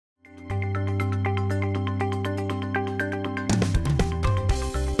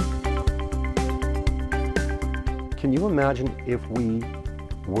Can you imagine if we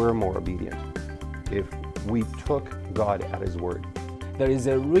were more obedient? If we took God at His word? There is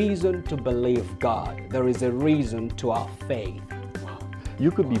a reason to believe God. There is a reason to our faith.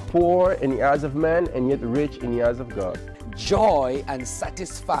 You could be poor in the eyes of man and yet rich in the eyes of God. Joy and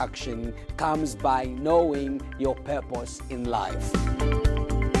satisfaction comes by knowing your purpose in life.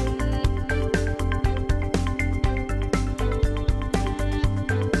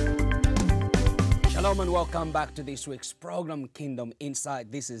 Shalom and welcome back to this week's program, Kingdom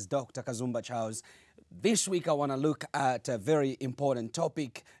Insight. This is Dr. Kazumba Charles. This week I want to look at a very important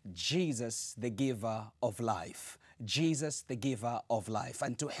topic, Jesus, the giver of life. Jesus, the giver of life.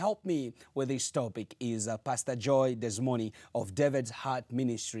 And to help me with this topic is Pastor Joy Desmoni of David's Heart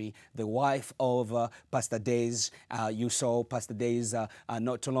Ministry, the wife of Pastor Days. You saw Pastor Days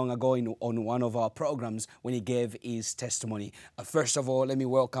not too long ago on one of our programs when he gave his testimony. First of all, let me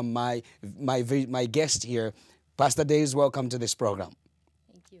welcome my guest here. Pastor Days, welcome to this program.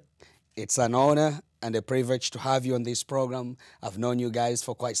 Thank you. It's an honor and a privilege to have you on this program. I've known you guys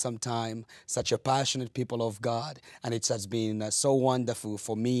for quite some time, such a passionate people of God, and it has been so wonderful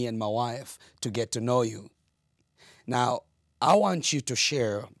for me and my wife to get to know you. Now, I want you to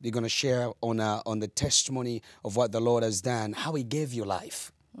share, you're going to share on the testimony of what the Lord has done, how He gave you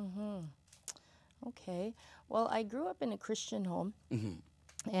life. Okay. Well, I grew up in a Christian home,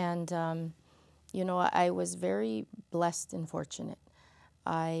 and, you know, I was very blessed and fortunate.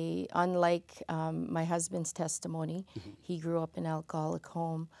 Unlike my husband's testimony, he grew up in an alcoholic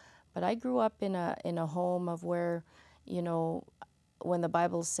home, but I grew up in a home of where, you know, when the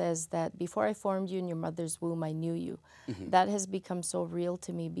Bible says that before I formed you in your mother's womb, I knew you. That has become so real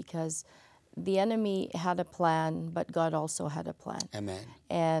to me because the enemy had a plan, but God also had a plan. Amen.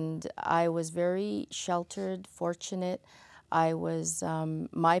 And I was very sheltered, fortunate. I was,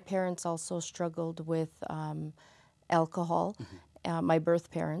 my parents also struggled with alcohol. My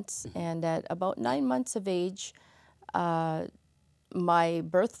birth parents, and at about 9 months of age, my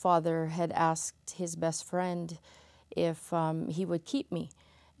birth father had asked his best friend if he would keep me.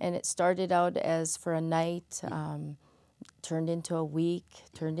 And it started out as for a night, turned into a week,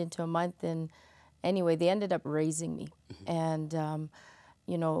 turned into a month, and anyway, they ended up raising me. And,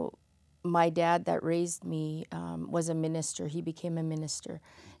 you know, my dad that raised me was a minister. He became a minister.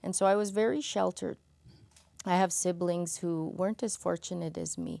 And so I was very sheltered. I have siblings who weren't as fortunate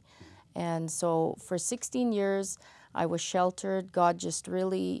as me. And so for 16 years, I was sheltered. God just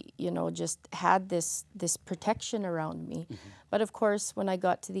really, you know, just had this protection around me. But of course, when I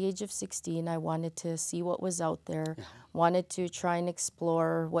got to the age of 16, I wanted to see what was out there, wanted to try and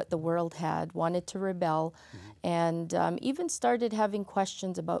explore what the world had, wanted to rebel, and even started having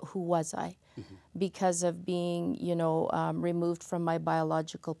questions about who was I because of being, you know, removed from my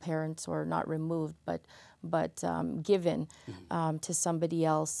biological parents, or not removed, but given to somebody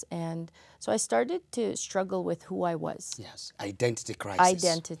else. And so I started to struggle with who I was. Yes, identity crisis.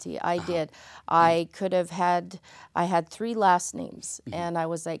 Identity, I did. I could have had, I had 3 last names, and I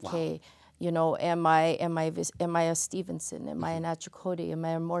was like, hey, you know, am I a Stevenson? Am I an Achikode? Am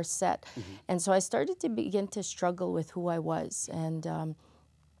I a Morissette? And so I started to begin to struggle with who I was. And,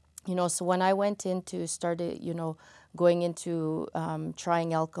 you know, so when I went into, started, you know, going into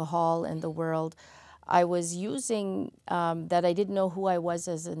trying alcohol and the world, I was using that I didn't know who I was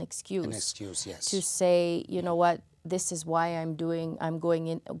as an excuse. An excuse, yes. To say, you know what, this is why I'm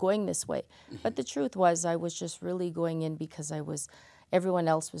going this way. But the truth was, I was just really going in because everyone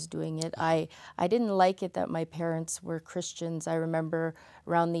else was doing it. I didn't like it that my parents were Christians. I remember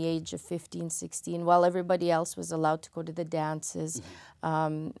around the age of 15, 16, while everybody else was allowed to go to the dances,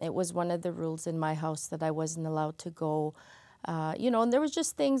 it was one of the rules in my house that I wasn't allowed to go. You know, and there was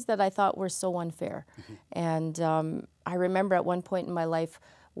just things that I thought were so unfair. And I remember at one point in my life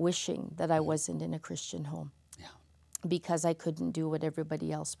wishing that I wasn't in a Christian home because I couldn't do what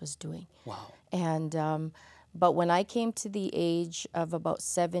everybody else was doing. Wow. And but when I came to the age of about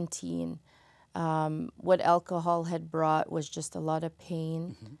 17, what alcohol had brought was just a lot of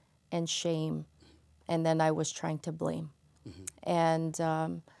pain and shame, and then I was trying to blame. And,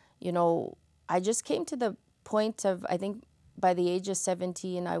 you know, I just came to the point of, I think, by the age of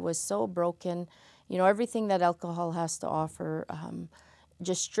 17, I was so broken. You know, everything that alcohol has to offer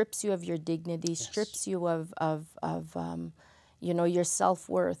just strips you of your dignity, strips you of you know, your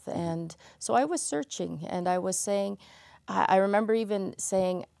self-worth. And so I was searching, and I was saying, I remember even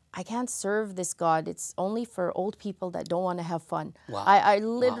saying, I can't serve this God. It's only for old people that don't want to have fun. Wow. I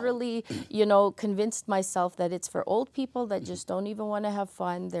literally, you know, convinced myself that it's for old people that just don't even want to have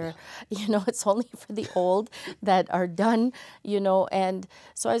fun. They're, you know, it's only for the old that are done, you know. And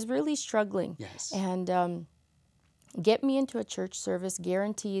so I was really struggling. Yes. And get me into a church service,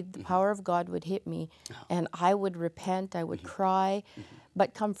 guaranteed the power of God would hit me, and I would repent, I would cry,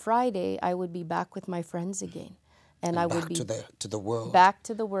 but come Friday, I would be back with my friends again. And I would be to the world. back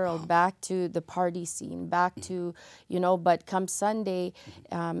to the world, back to the party scene, back to, but come Sunday,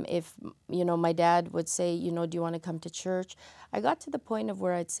 if, my dad would say, do you want to come to church? I got to the point of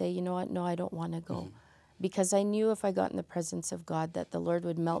where I'd say, you know what, no, I don't want to go. Because I knew if I got in the presence of God that the Lord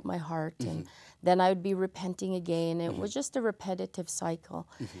would melt my heart, and then I would be repenting again. It was just a repetitive cycle.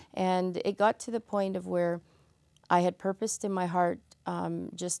 And it got to the point of where I had purposed in my heart,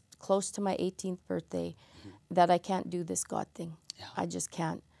 just close to my 18th birthday, that I can't do this God thing. Yeah. I just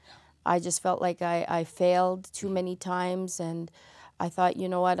can't. I just felt like I failed too many times, and I thought, you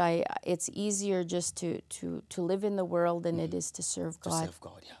know what, it's easier just to live in the world than it is to serve God. To serve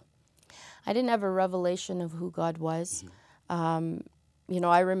God, yeah. I didn't have a revelation of who God was.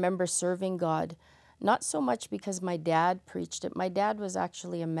 I remember serving God, not so much because my dad preached it. My dad was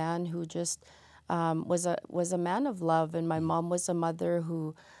actually a man who just was a man of love, and my mom was a mother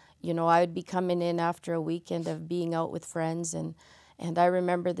who, I would be coming in after a weekend of being out with friends, and I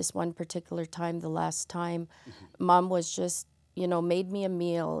remember this one particular time, the last time, Mom was just, made me a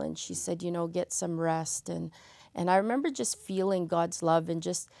meal, and she said, get some rest, and I remember just feeling God's love and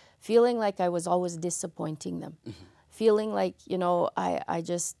just feeling like I was always disappointing them, feeling like, I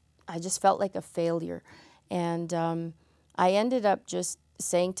just felt like a failure. And I ended up just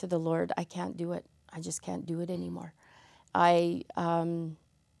saying to the Lord, I can't do it. I just can't do it anymore. I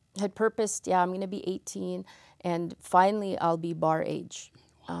had purposed, I'm going to be 18, and finally I'll be bar age.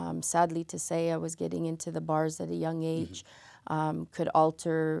 Sadly to say, I was getting into the bars at a young age, could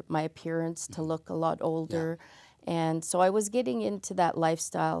alter my appearance to look a lot older. Yeah. And so I was getting into that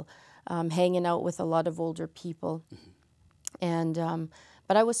lifestyle, hanging out with a lot of older people. And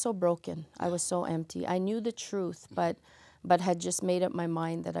but I was so broken. I was so empty. I knew the truth, but had just made up my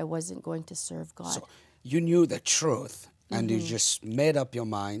mind that I wasn't going to serve God. So you knew the truth, and you just made up your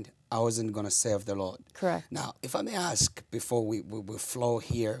mind, I wasn't going to serve the Lord. Correct. Now, if I may ask, before we flow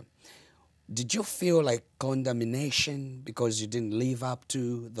here, did you feel like condemnation because you didn't live up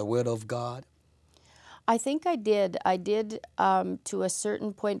to the Word of God? I think I did. I did to a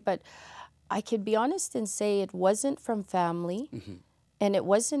certain point, but I could be honest and say it wasn't from family, and it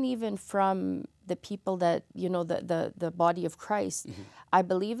wasn't even from the people that, the body of Christ. I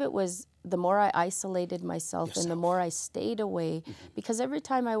believe it was the more I isolated myself and the more I stayed away, because every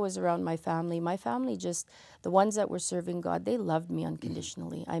time I was around my family just, the ones that were serving God, they loved me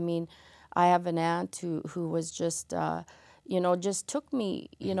unconditionally. I mean, I have an aunt who was just, just took me,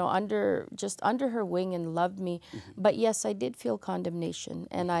 under her wing and loved me. But yes, I did feel condemnation.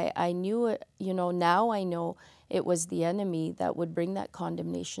 And I knew it, now I know it was the enemy that would bring that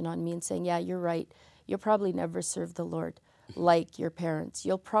condemnation on me and saying, yeah, you're right. You'll probably never serve the Lord like your parents.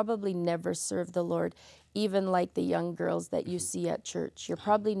 You'll probably never serve the Lord even like the young girls that you see at church. You're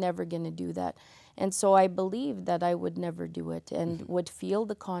probably never going to do that. And so I believed that I would never do it and would feel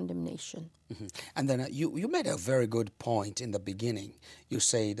the condemnation. And then you made a very good point in the beginning. You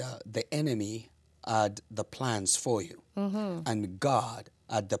said the enemy had the plans for you, and God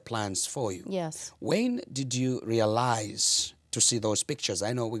had the plans for you. Yes. When did you realize to see those pictures?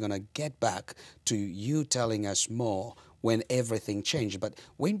 I know we're going to get back to you telling us more when everything changed, but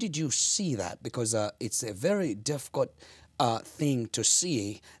when did you see that? Because it's a very difficult thing to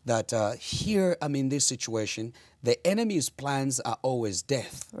see that here, in this situation, the enemy's plans are always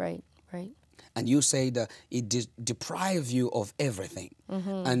death. Right, right. And you say that it deprives you of everything.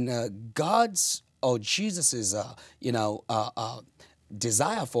 And God's or Jesus's,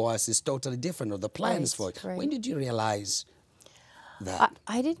 desire for us is totally different, or the plans for it. Right. When did you realize that?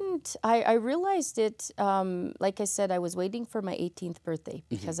 I didn't. I realized it, like I said, I was waiting for my 18th birthday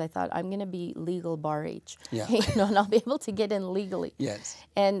because I thought I'm going to be legal bar age. Yeah. And I'll be able to get in legally. Yes.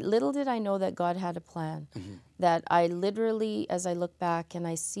 And little did I know that God had a plan. That I literally, as I look back and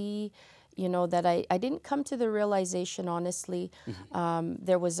I see, that I didn't come to the realization, honestly.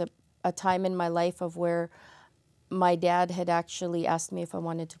 There was a time in my life of where my dad had actually asked me if I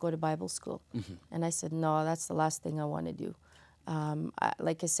wanted to go to Bible school. And I said, no, that's the last thing I want to do.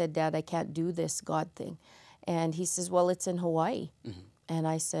 Like I said, Dad, I can't do this God thing. And he says, well, it's in Hawaii. And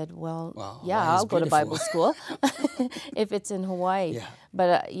I said, well, yeah, I'll go to Bible school if it's in Hawaii. Yeah.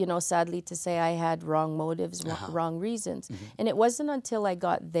 But, sadly to say, I had wrong motives, wrong reasons. And it wasn't until I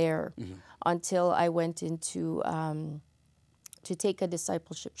got there, until I went into to take a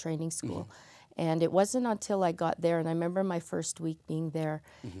discipleship training school. And it wasn't until I got there, and I remember my first week being there,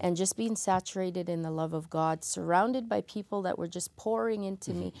 and just being saturated in the love of God, surrounded by people that were just pouring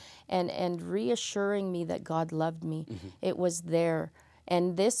into me and reassuring me that God loved me. It was there.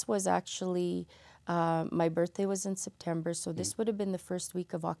 And this was actually, my birthday was in September, so this would have been the first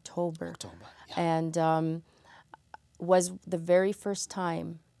week of October. And was the very first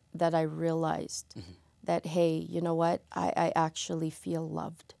time that I realized that, hey, you know what, I actually feel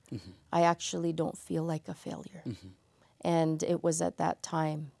loved. I actually don't feel like a failure. And it was at that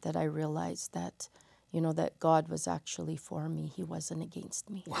time that I realized that, you know, that God was actually for me. He wasn't against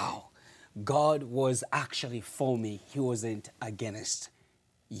me. Wow. God was actually for me. He wasn't against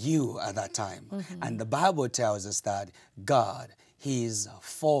you at that time. And the Bible tells us that God, He is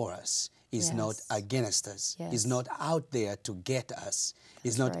for us. He's not against us. He's not out there to get us.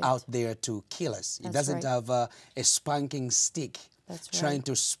 He's not out there to kill us. He doesn't have a spanking stick trying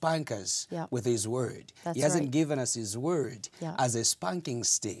to spank us with His word. He hasn't given us His word as a spanking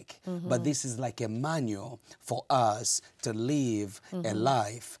stick, but this is like a manual for us to live a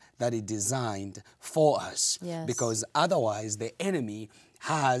life that He designed for us. Because otherwise the enemy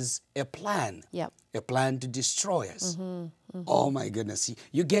has a plan, a plan to destroy us. Oh my goodness,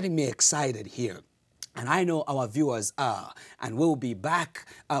 you're getting me excited here. And I know our viewers are, and we'll be back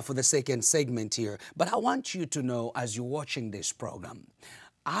for the second segment here. But I want you to know, as you're watching this program,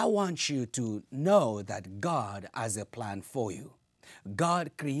 I want you to know that God has a plan for you.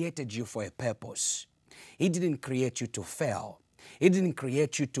 God created you for a purpose. He didn't create you to fail. He didn't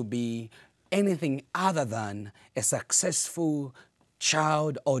create you to be anything other than a successful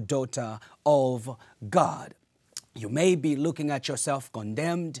child or daughter of God. You may be looking at yourself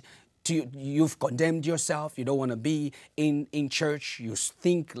condemned. You've condemned yourself. You don't want to be in church. You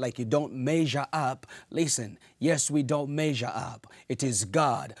think like you don't measure up. Listen, yes, we don't measure up. It is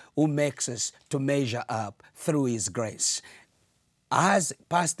God who makes us to measure up through His grace. As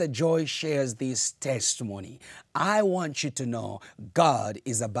Pastor Joy shares this testimony, I want you to know God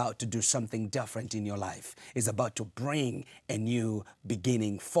is about to do something different in your life. He's about to bring a new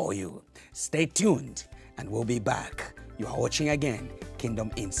beginning for you. Stay tuned and we'll be back. You are watching again,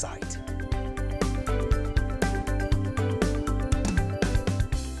 Kingdom Insight.